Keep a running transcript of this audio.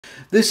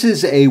This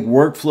is a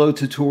workflow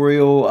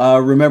tutorial.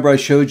 Remember I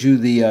showed you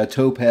the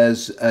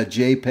Topaz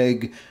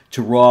JPEG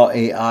to RAW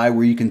AI,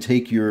 where you can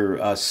take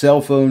your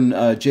cell phone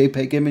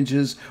JPEG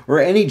images, or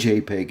any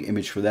JPEG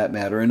image for that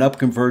matter, and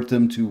upconvert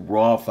them to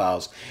RAW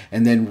files,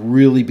 and then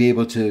really be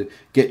able to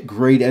get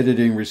great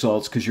editing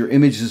results, because your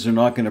images are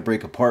not going to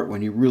break apart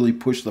when you really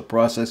push the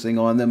processing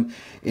on them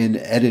in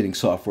editing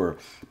software.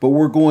 But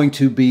we're going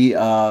to be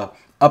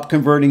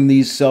upconverting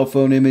these cell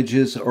phone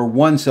images, or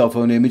one cell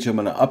phone image. I'm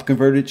going to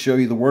upconvert it, show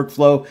you the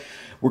workflow.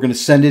 We're going to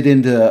send it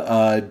into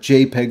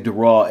JPEG to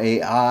RAW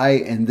AI,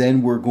 and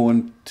then we're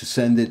going to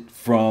send it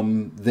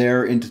from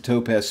there into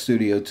Topaz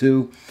Studio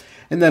 2.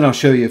 And then I'll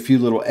show you a few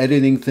little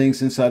editing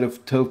things inside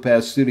of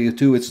Topaz Studio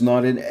 2. It's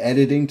not an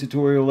editing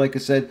tutorial, like I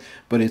said,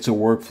 but it's a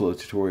workflow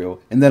tutorial.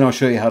 And then I'll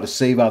show you how to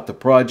save out the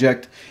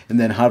project, and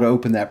then how to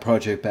open that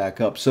project back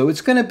up. So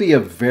it's going to be a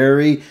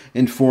very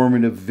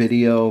informative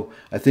video.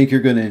 I think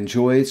you're going to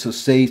enjoy it, so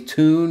stay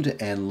tuned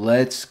and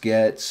let's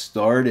get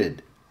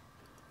started.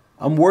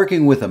 I'm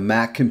working with a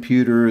Mac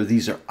computer.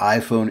 These are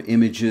iPhone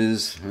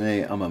images.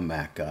 Hey, I'm a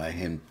Mac guy,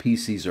 and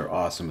PCs are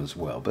awesome as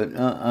well, but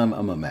I'm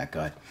a Mac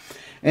guy.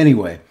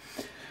 Anyway,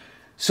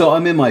 so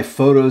I'm in my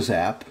Photos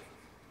app,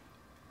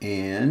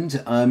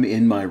 and I'm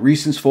in my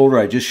Recents folder.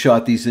 I just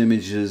shot these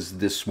images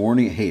this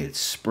morning. Hey, it's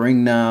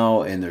spring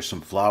now, and there's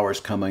some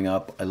flowers coming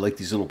up. I like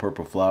these little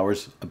purple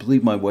flowers. I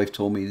believe my wife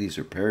told me these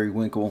are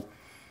periwinkle.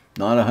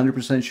 Not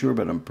 100% sure,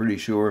 but I'm pretty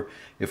sure.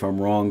 If I'm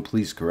wrong,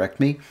 please correct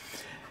me.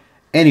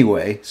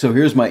 Anyway, so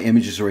here's my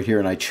images right here,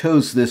 and I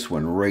chose this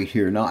one right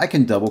here. Now I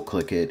can double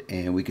click it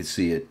and we can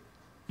see it,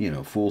 you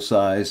know, full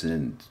size,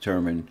 and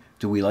determine,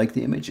 do we like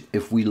the image?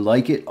 If we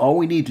like it, all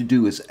we need to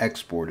do is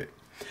export it.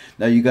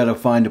 Now you got to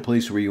find a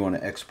place where you want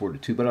to export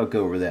it to, but I'll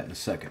go over that in a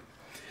second.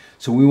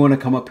 So we want to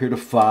come up here to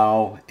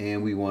File,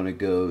 and we want to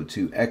go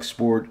to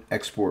Export,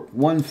 export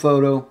one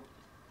photo.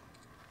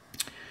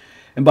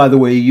 And by the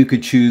way, you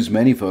could choose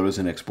many photos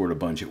and export a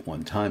bunch at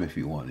one time if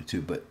you wanted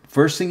to. But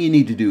first thing you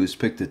need to do is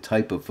pick the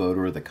type of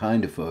photo or the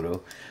kind of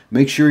photo.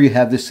 Make sure you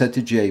have this set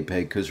to JPEG,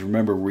 because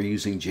remember, we're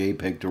using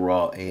JPEG to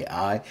RAW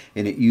AI,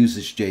 and it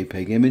uses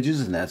JPEG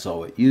images, and that's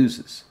all it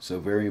uses. So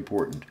very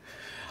important.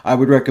 I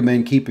would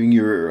recommend keeping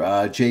your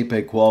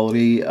JPEG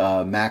quality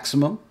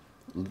maximum.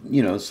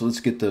 You know, so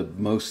let's get the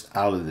most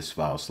out of this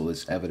file. So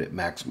let's have it at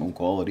maximum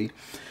quality.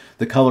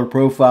 The color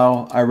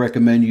profile, I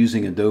recommend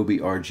using Adobe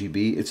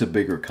RGB. It's a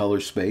bigger color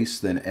space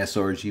than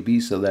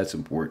sRGB, so that's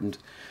important.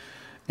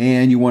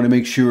 And you want to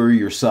make sure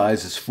your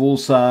size is full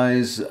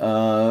size.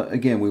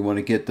 Again, we want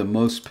to get the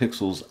most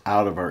pixels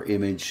out of our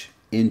image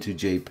into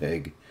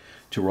JPEG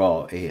to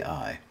RAW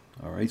AI.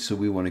 All right, so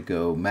we want to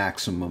go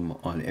maximum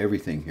on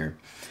everything here.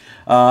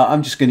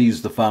 I'm just going to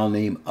use the file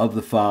name of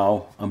the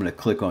file. I'm going to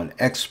click on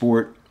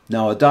Export.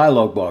 Now a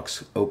dialog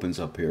box opens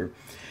up here,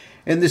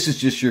 and this is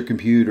just your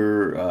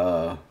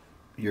computer.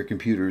 Your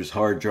computer's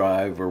hard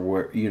drive, or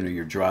what, you know,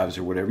 your drives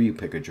or whatever. You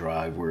pick a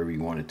drive wherever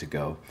you want it to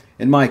go.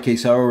 In my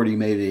case, I already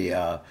made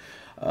a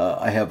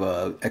I have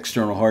a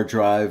external hard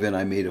drive, and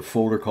I made a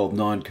folder called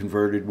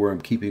non-converted, where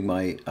I'm keeping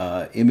my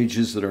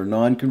images that are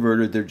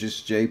non-converted. They're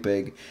just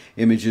JPEG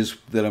images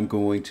that I'm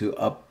going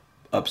to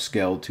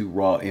upscale to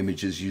RAW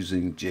images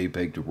using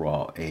JPEG to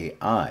RAW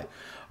AI.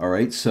 All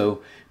right,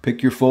 so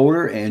pick your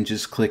folder and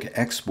just click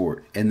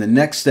Export. And the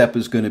next step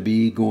is going to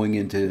be going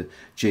into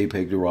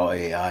JPEG to RAW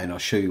AI, and I'll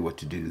show you what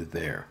to do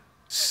there.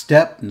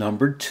 Step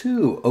number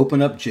 2,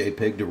 open up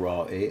JPEG to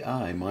RAW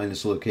AI. Mine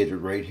is located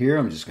right here.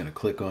 I'm just going to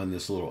click on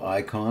this little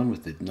icon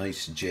with the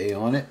nice J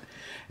on it,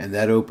 and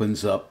that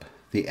opens up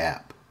the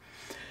app.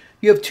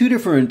 You have two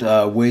different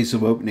ways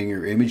of opening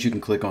your image. You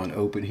can click on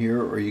Open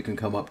here, or you can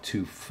come up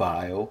to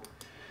File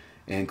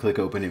and click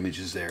Open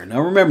Images there.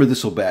 Now remember,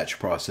 this will batch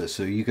process,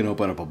 so you can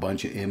open up a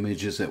bunch of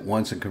images at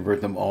once and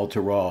convert them all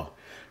to RAW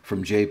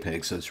from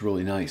JPEG, so it's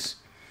really nice.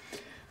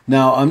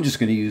 Now I'm just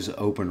going to use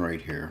Open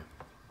right here.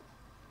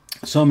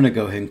 So I'm going to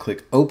go ahead and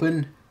click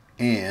Open,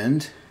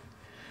 and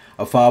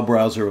a file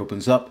browser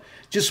opens up.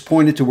 Just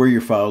point it to where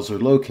your files are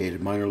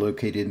located. Mine are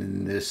located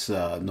in this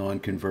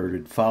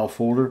non-converted file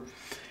folder.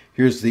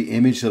 Here's the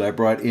image that I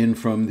brought in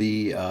from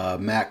the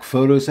Mac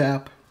Photos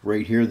app,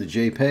 right here, the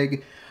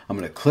JPEG. I'm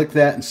going to click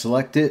that and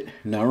select it.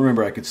 Now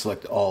remember, I could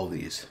select all of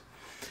these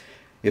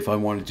if I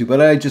wanted to,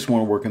 but I just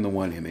want to work in the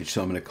one image.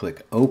 So I'm going to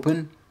click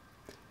Open,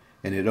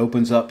 and it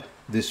opens up.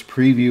 This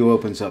preview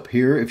opens up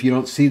here. If you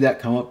don't see that,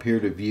 come up here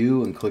to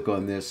View and click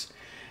on this,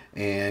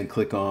 and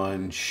click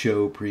on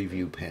Show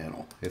Preview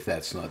Panel if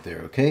that's not there,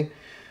 okay?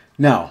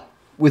 Now,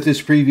 with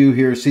this preview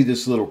here, see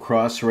this little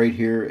cross right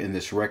here in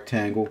this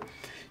rectangle?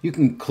 You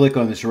can click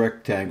on this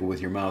rectangle with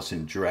your mouse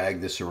and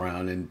drag this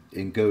around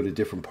and go to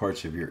different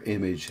parts of your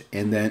image,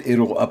 and then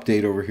it'll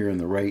update over here on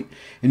the right,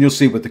 and you'll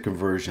see what the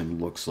conversion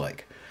looks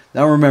like.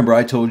 Now remember,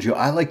 I told you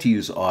I like to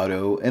use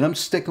auto, and I'm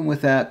sticking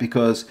with that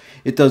because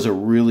it does a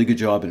really good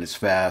job and it's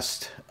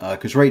fast.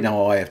 Because right now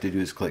all I have to do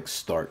is click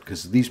Start,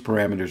 because these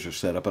parameters are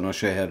set up, and I'll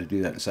show you how to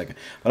do that in a second.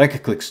 But I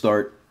could click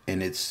Start,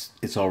 and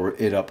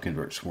it up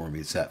converts for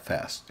me. It's that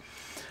fast.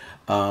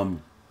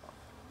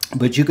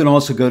 But you can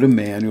also go to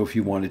manual if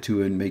you wanted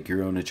to and make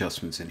your own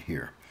adjustments in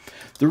here.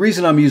 The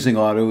reason I'm using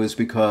auto is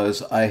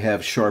because I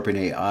have Sharpen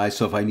AI,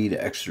 so if I need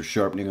extra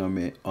sharpening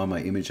on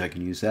my image, I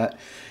can use that.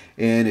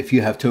 And if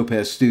you have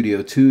Topaz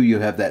Studio 2, you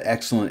have that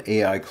excellent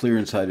AI clear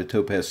inside of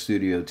Topaz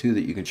Studio 2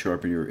 that you can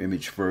sharpen your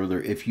image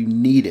further if you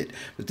need it.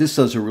 But this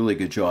does a really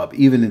good job.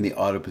 Even in the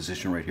auto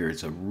position right here,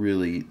 it's a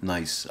really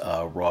nice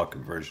raw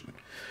conversion.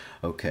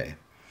 Okay.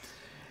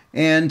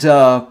 And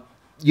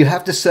you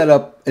have to set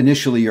up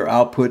initially your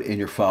output and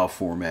your file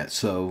format.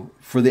 So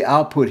for the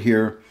output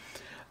here,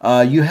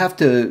 you have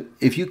to,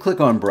 if you click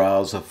on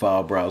Browse, a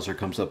file browser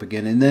comes up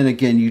again, and then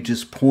again you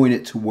just point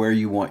it to where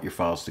you want your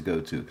files to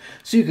go to.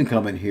 So you can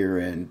come in here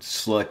and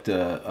select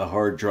a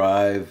hard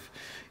drive,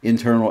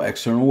 internal,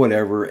 external,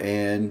 whatever,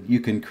 and you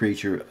can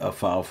create a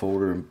file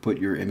folder and put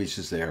your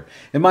images there.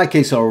 In my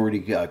case, I already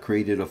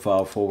created a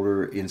file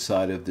folder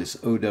inside of this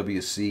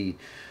OWC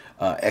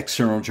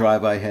external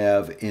drive I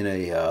have in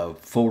a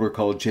folder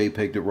called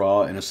JPEG to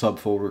RAW and a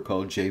subfolder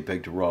called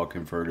JPEG to RAW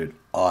Converted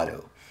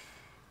Auto.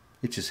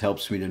 It just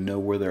helps me to know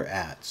where they're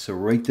at. So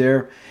right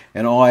there,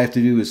 and all I have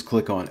to do is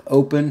click on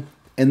Open,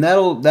 and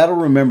that'll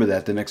remember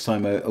that the next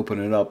time I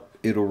open it up,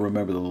 it'll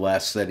remember the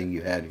last setting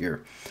you had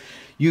here.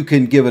 You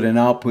can give it an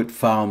output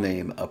file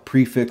name, a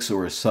prefix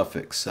or a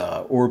suffix,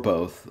 or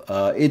both.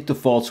 It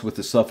defaults with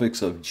the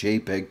suffix of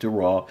JPEG to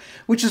RAW,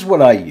 which is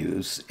what I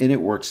use, and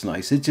it works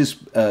nice. It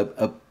just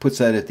puts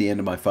that at the end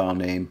of my file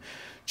name,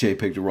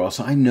 JPEG to RAW,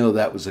 so I know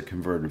that was a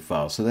converted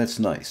file, so that's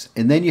nice.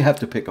 And then you have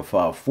to pick a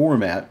file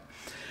format.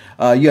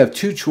 You have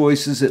two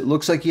choices. It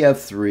looks like you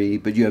have three,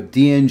 but you have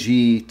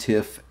DNG,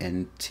 TIFF,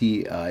 and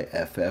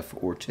TIFF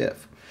or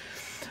TIFF.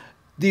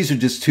 These are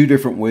just two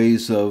different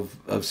ways of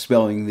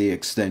spelling the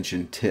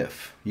extension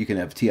TIFF. You can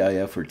have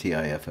TIF or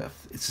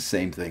TIFF. It's the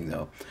same thing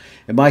though.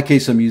 In my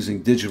case, I'm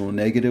using digital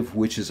negative,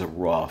 which is a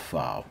RAW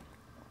file.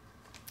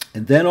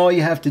 And then all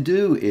you have to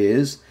do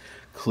is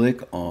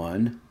click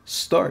on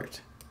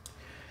Start.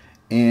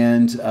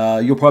 And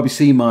you'll probably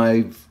see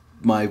my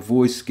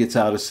voice gets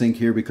out of sync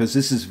here because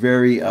this is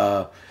very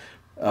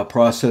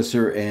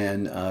processor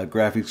and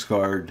graphics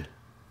card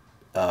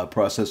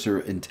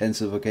processor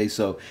intensive. Okay,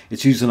 so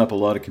it's using up a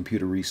lot of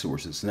computer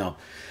resources. Now,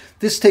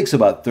 this takes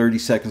about 30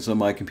 seconds on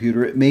my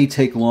computer. It may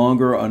take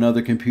longer on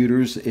other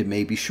computers. It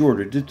may be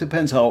shorter. It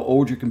depends how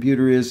old your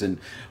computer is and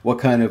what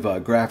kind of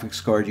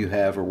graphics card you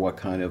have or what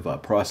kind of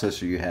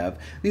processor you have.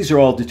 These are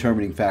all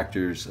determining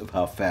factors of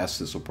how fast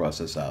this will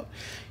process out.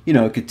 You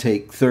know, it could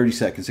take 30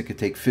 seconds. It could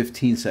take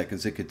 15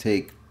 seconds. It could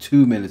take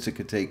 2 minutes. It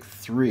could take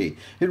 3.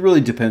 It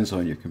really depends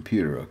on your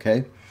computer,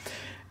 okay?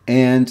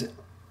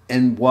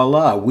 And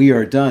voila, we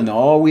are done.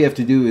 All we have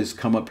to do is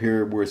come up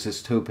here where it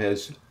says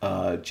Topaz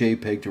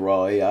JPEG to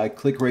RAW AI.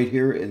 Click right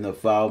here in the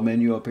file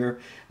menu up here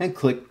and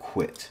click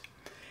Quit.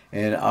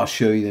 And I'll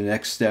show you the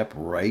next step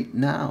right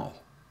now.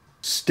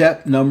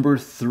 Step number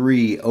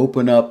 3,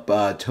 open up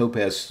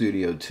Topaz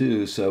Studio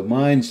 2. So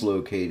mine's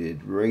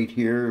located right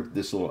here,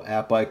 this little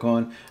app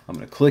icon. I'm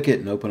going to click it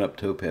and open up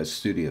Topaz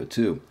Studio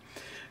 2.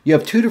 You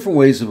have two different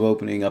ways of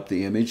opening up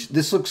the image.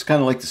 This looks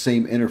kind of like the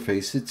same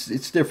interface.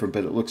 It's different,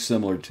 but it looks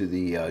similar to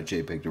the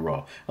JPEG to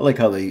RAW. I like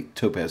how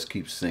Topaz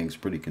keeps things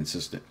pretty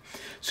consistent.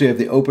 So you have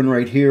the open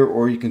right here,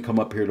 or you can come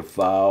up here to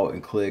File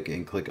and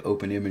click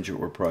Open Image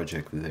or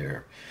Project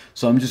there.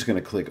 So I'm just going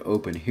to click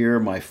Open here.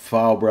 My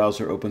file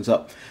browser opens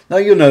up. Now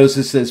you'll notice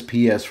it says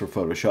PS for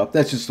Photoshop.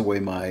 That's just the way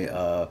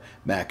my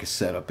Mac is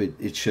set up.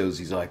 It shows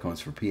these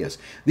icons for PS.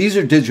 These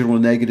are digital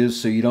negatives,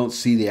 so you don't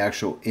see the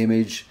actual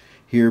image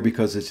here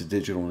because it's a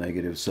digital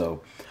negative.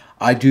 So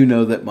I do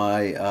know that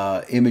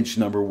my image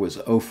number was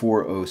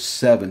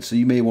 0407, so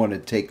you may want to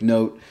take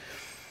note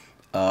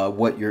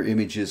what your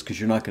image is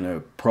because you're not going to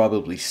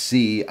probably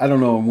see. I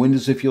don't know on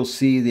Windows if you'll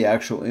see the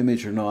actual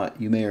image or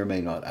not. You may or may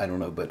not. I don't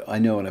know, but I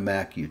know on a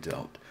Mac you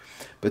don't.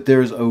 But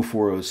there's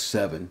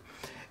 0407.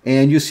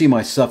 And you see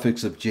my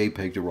suffix of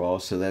JPEG to RAW,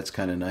 so that's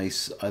kind of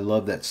nice. I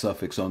love that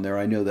suffix on there.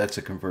 I know that's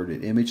a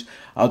converted image.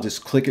 I'll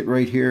just click it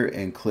right here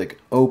and click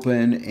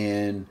Open,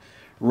 and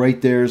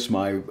right there's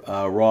my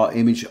raw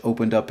image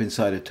opened up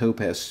inside of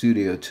Topaz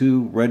Studio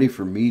 2, ready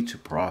for me to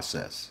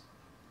process.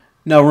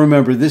 Now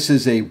remember, this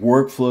is a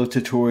workflow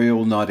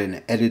tutorial, not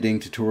an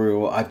editing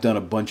tutorial. I've done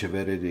a bunch of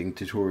editing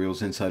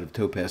tutorials inside of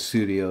Topaz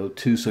Studio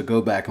 2, so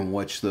go back and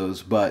watch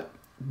those. But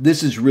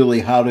this is really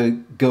how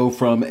to go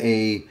from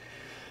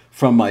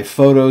my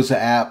Photos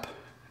app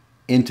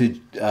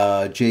into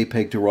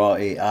JPEG to RAW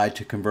AI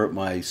to convert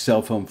my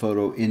cell phone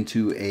photo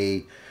into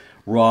a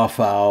RAW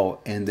file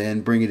and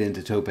then bring it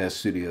into Topaz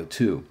Studio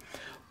 2.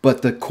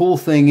 But the cool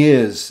thing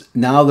is,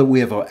 now that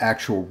we have an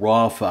actual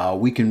RAW file,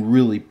 we can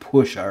really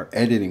push our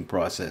editing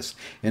process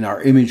and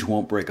our image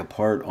won't break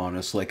apart on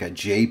us like a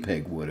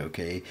JPEG would,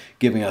 okay?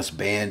 Giving us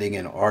banding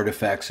and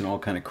artifacts and all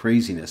kind of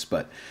craziness.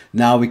 But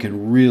now we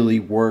can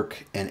really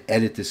work and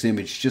edit this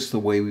image just the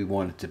way we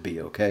want it to be,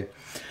 okay?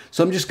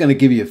 So I'm just going to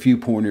give you a few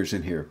pointers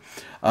in here.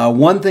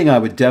 One thing I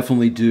would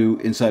definitely do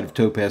inside of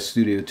Topaz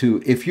Studio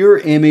 2, if your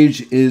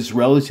image is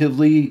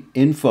relatively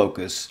in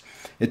focus,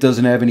 it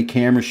doesn't have any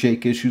camera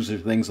shake issues or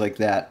things like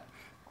that,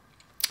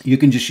 you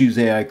can just use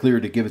AI Clear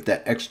to give it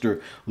that extra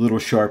little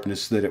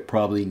sharpness that it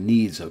probably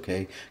needs,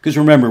 okay? Because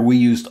remember, we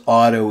used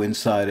auto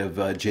inside of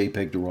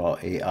JPEG to RAW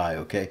AI,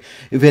 okay?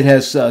 If it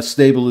has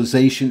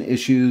stabilization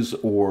issues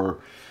or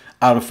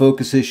out of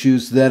focus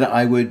issues, then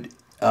I would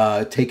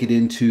take it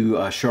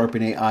into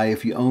Sharpen AI.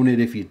 If you own it,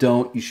 if you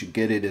don't, you should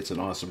get it. It's an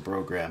awesome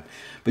program.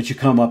 But you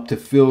come up to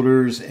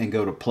filters and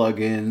go to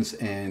plugins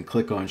and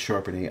click on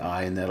Sharpen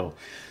AI, and that'll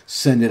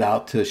send it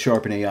out to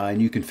Sharpen AI,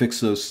 and you can fix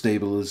those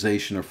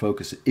stabilization or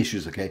focus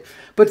issues, okay?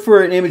 But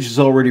for an image that's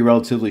already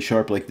relatively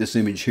sharp like this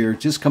image here,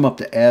 just come up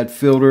to Add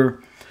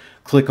Filter,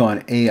 click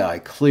on AI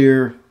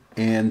Clear,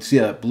 and see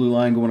that blue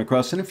line going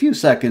across. In a few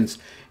seconds,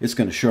 it's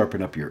going to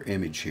sharpen up your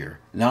image here.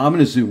 Now, I'm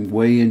going to zoom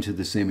way into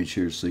this image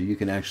here so you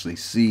can actually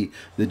see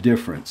the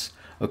difference,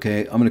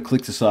 okay? I'm going to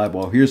click this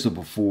eyeball. Here's the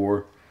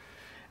before.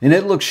 And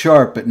it looks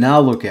sharp, but now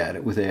look at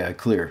it with AI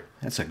Clear.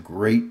 That's a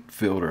great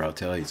filter, I'll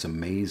tell you. It's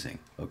amazing,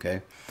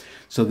 okay?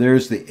 So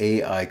there's the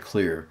AI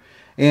Clear.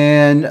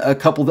 And a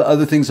couple of the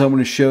other things I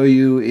want to show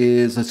you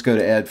is, let's go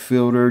to Add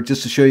Filter,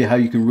 just to show you how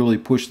you can really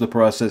push the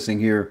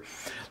processing here.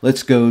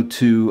 Let's go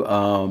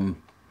to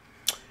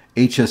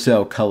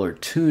HSL Color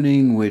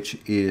Tuning, which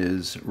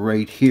is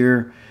right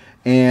here.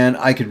 And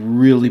I could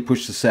really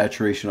push the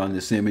saturation on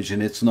this image,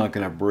 and it's not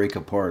going to break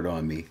apart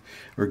on me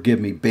or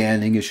give me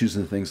banding issues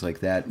and things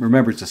like that.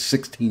 Remember, it's a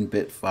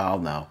 16-bit file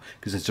now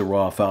because it's a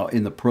RAW file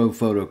in the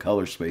ProPhoto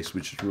color space,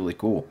 which is really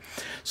cool.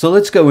 So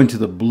let's go into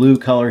the blue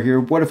color here.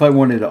 What if I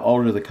wanted to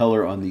alter the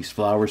color on these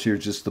flowers here,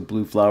 just the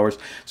blue flowers?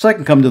 So I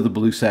can come to the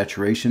blue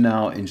saturation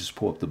now and just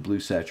pull up the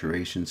blue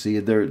saturation. See,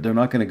 they're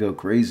not going to go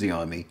crazy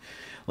on me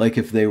like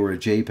if they were a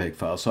JPEG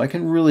file. So I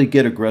can really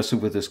get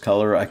aggressive with this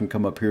color. I can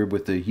come up here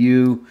with the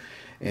hue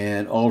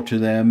and alter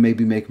them,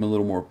 maybe make them a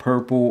little more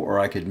purple, or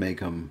I could make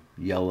them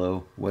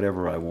yellow,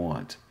 whatever I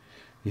want.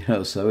 You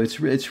know, so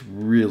it's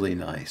really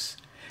nice.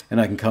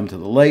 And I can come to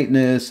the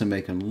lightness and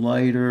make them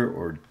lighter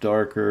or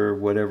darker,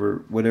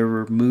 whatever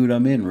mood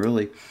I'm in,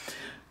 really.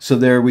 So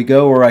there we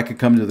go. Or I could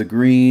come to the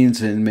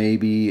greens and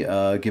maybe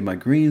give my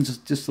greens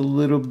just a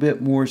little bit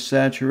more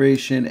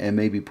saturation and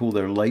maybe pull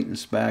their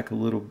lightness back a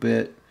little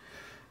bit.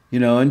 You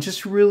know, and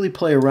just really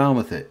play around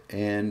with it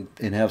and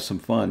have some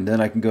fun.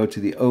 Then I can go to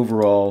the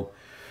overall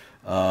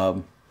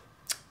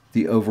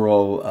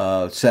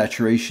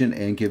saturation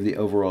and give the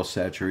overall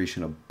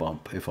saturation a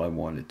bump if I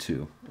wanted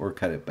to, or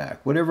cut it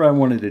back, whatever I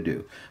wanted to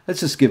do.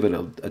 Let's just give it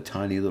a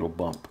tiny little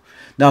bump.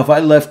 Now, if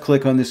I left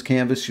click on this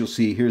canvas, you'll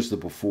see here's the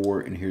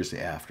before and here's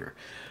the after.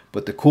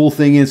 But the cool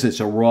thing is it's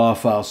a RAW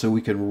file, so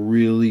we can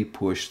really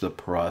push the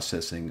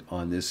processing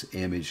on this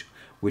image,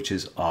 which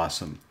is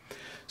awesome.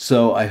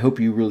 So I hope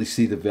you really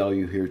see the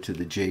value here to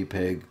the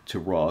JPEG to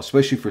RAW,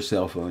 especially for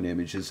cell phone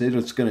images.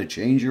 It's going to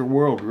change your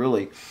world,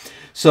 really.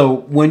 So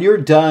when you're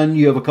done,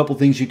 you have a couple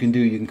things you can do.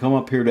 You can come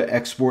up here to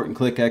export and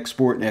click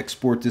export and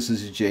export this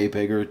as a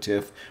JPEG or a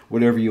TIFF,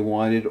 whatever you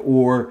wanted.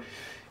 Or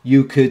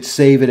you could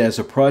save it as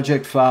a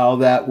project file.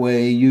 That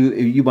way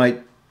you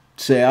might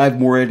say, I have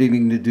more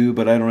editing to do,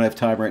 but I don't have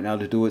time right now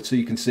to do it. So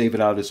you can save it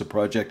out as a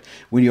project.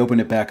 When you open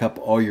it back up,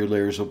 all your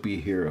layers will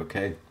be here,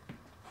 okay?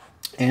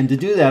 And to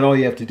do that, all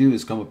you have to do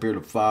is come up here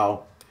to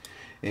File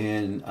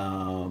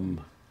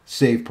and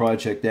Save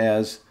Project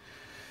As.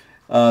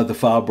 The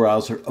file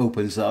browser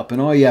opens up,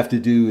 and all you have to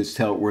do is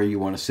tell it where you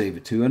want to save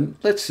it to. And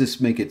let's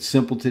just make it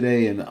simple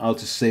today, and I'll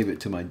just save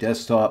it to my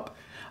desktop.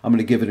 I'm going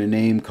to give it a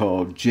name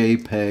called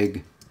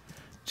JPEG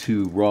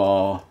to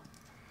RAW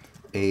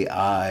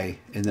AI,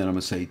 and then I'm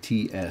going to say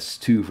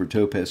TS2 for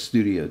Topaz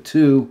Studio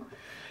 2.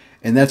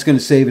 And that's going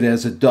to save it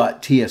as a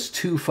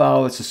 .ts2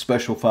 file. It's a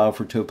special file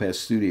for Topaz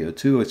Studio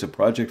 2. It's a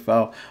project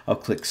file. I'll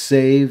click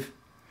Save.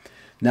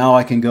 Now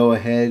I can go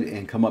ahead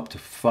and come up to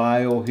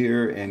File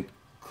here and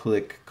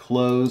click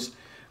Close.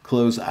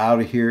 Close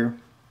out of here.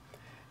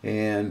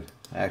 And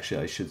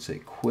actually, I should say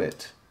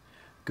Quit.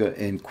 Go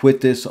and quit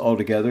this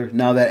altogether.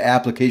 Now that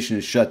application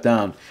is shut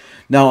down.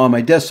 Now on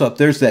my desktop,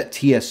 there's that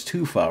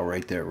TS2 file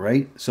right there,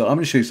 right? So I'm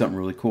going to show you something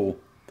really cool.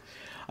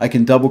 I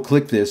can double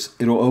click this.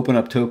 It'll open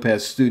up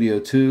Topaz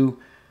Studio 2.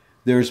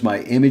 There's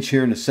my image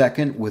here in a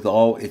second with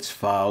all its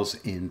files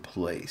in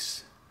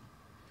place.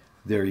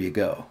 There you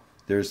go.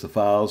 There's the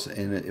files,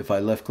 and if I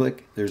left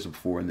click, there's the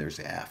before and there's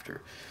the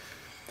after.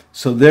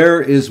 So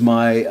there is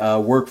my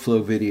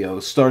workflow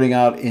video, starting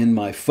out in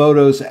my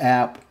Photos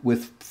app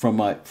from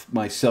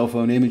my cell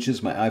phone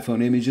images, my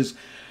iPhone images,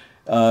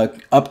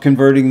 up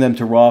converting them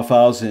to RAW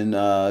files in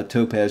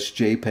Topaz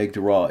JPEG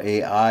to RAW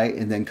AI,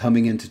 and then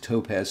coming into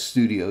Topaz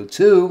Studio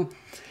 2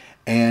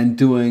 and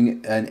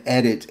doing an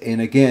edit.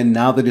 And again,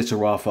 now that it's a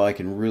RAW file, I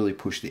can really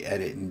push the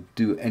edit and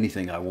do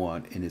anything I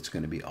want, and it's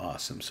going to be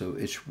awesome. So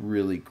it's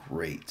really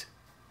great.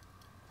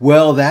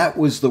 Well, that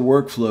was the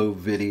workflow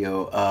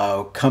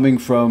video coming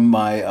from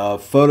my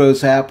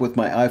Photos app with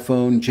my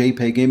iPhone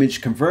JPEG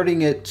image,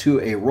 converting it to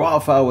a RAW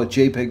file with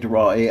JPEG to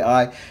RAW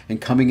AI, and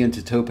coming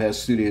into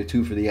Topaz Studio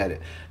 2 for the edit.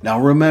 Now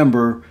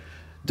remember,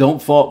 don't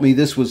fault me,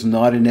 this was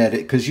not an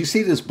edit, because you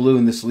see this blue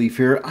in this leaf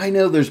here. I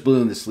know there's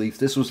blue in this leaf.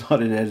 This was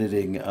not an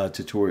editing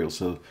tutorial,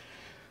 so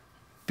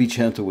be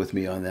gentle with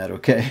me on that,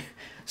 okay?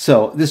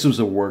 So this was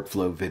a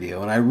workflow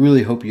video, and I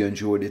really hope you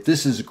enjoyed it.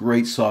 This is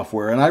great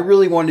software, and I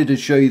really wanted to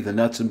show you the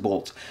nuts and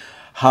bolts,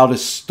 how to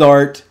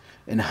start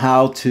and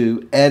how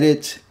to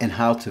edit and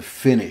how to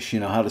finish,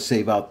 how to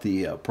save out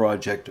the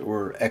project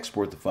or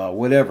export the file,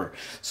 whatever.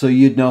 So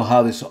you'd know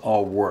how this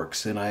all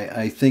works, and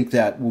I think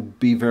that will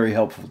be very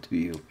helpful to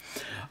you.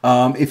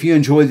 If you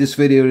enjoyed this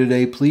video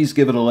today, please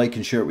give it a like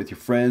and share it with your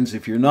friends.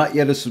 If you're not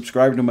yet a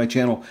subscriber to my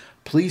channel,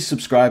 please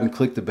subscribe and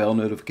click the bell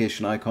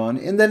notification icon.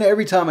 And then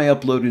every time I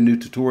upload a new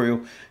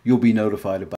tutorial, you'll be notified about it.